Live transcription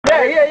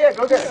yeah,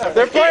 go get it.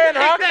 They're playing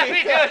hockey. That'd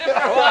be good for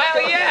a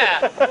while,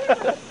 yeah.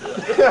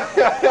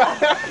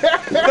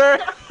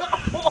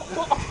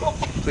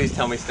 Please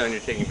tell me, Stone,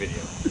 you're taking video.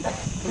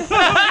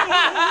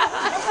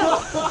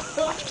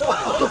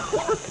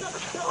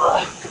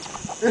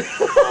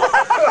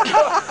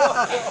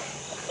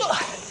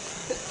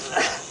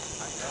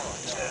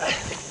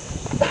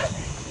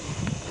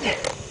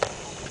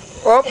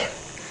 Oh,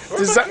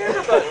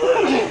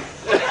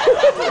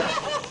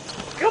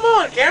 come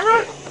on,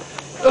 camera!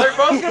 They're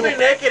both gonna be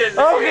naked and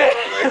Okay.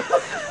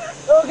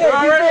 Okay,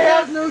 all you right,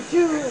 have no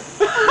shoes.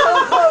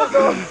 No clothes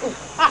on.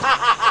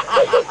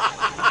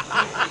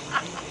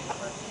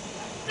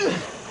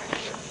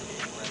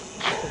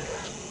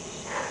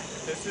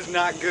 This is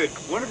not good.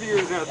 One of you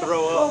is going to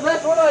throw Well, up.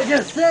 that's what I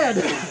just said.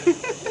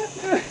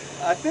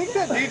 I think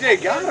that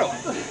DJ got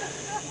him.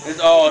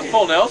 it's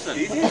full Nelson.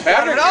 Patrick,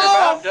 you're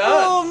about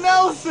done. Full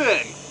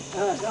Nelson!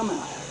 Come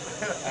on.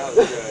 That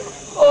was good.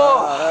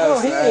 Oh,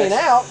 he ain't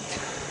out.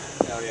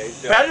 Oh, yeah,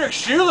 he's done. Patrick's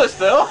shoeless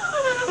though.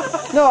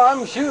 No,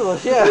 I'm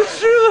shoeless, yeah.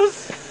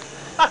 Shoeless.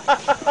 I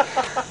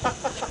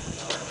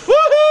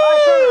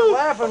started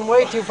laughing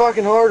way too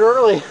fucking hard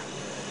early.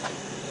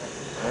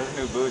 Those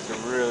new boots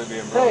are really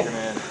being broken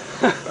in.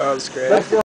 That was great. Let's go.